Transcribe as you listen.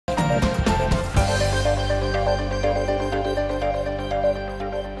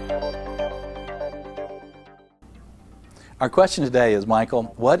Our question today is,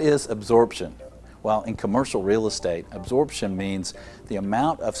 Michael, what is absorption? Well, in commercial real estate, absorption means the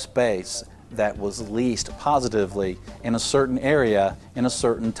amount of space that was leased positively in a certain area in a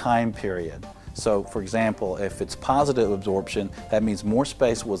certain time period. So, for example, if it's positive absorption, that means more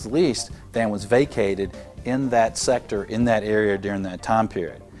space was leased than was vacated in that sector, in that area during that time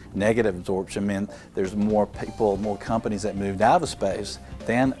period. Negative absorption meant there's more people, more companies that moved out of space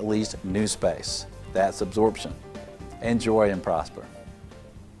than leased new space. That's absorption. Enjoy and prosper.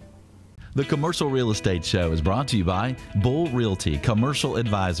 The Commercial Real Estate Show is brought to you by Bull Realty Commercial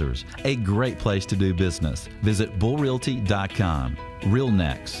Advisors, a great place to do business. Visit bullrealty.com.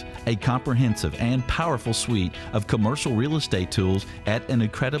 RealNex, a comprehensive and powerful suite of commercial real estate tools at an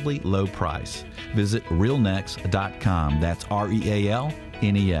incredibly low price. Visit realnex.com. That's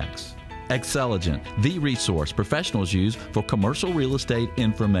REALNEX. Xceligent, the resource professionals use for commercial real estate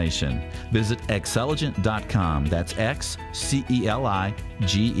information. Visit xceligent.com. That's XCELIGENT.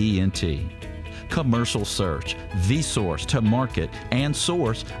 Commercial Search, the source to market and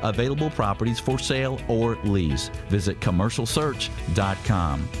source available properties for sale or lease. Visit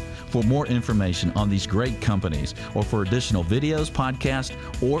commercialsearch.com. For more information on these great companies or for additional videos, podcasts,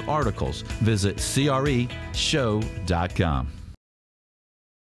 or articles, visit CREshow.com.